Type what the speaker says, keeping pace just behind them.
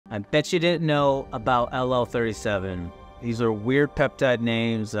I bet you didn't know about LL-37. These are weird peptide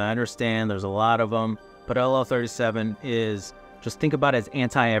names. I understand there's a lot of them, but LL-37 is, just think about it as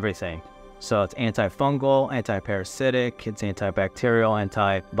anti-everything. So it's antifungal, anti-parasitic, it's antibacterial,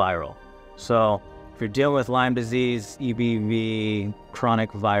 antiviral. So if you're dealing with Lyme disease, EBV,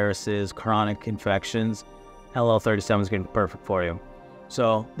 chronic viruses, chronic infections, LL-37 is going to be perfect for you.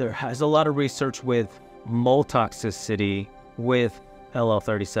 So there has a lot of research with mold toxicity with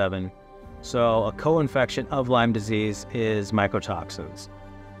LL-37. So a co-infection of Lyme disease is mycotoxins.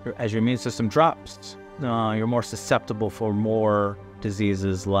 As your immune system drops, you're more susceptible for more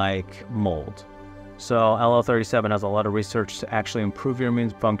diseases like mold. So LL-37 has a lot of research to actually improve your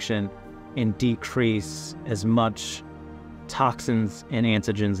immune function and decrease as much toxins and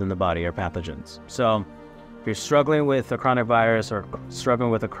antigens in the body, or pathogens. So if you're struggling with a chronic virus or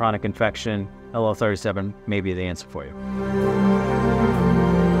struggling with a chronic infection, LL-37 may be the answer for you.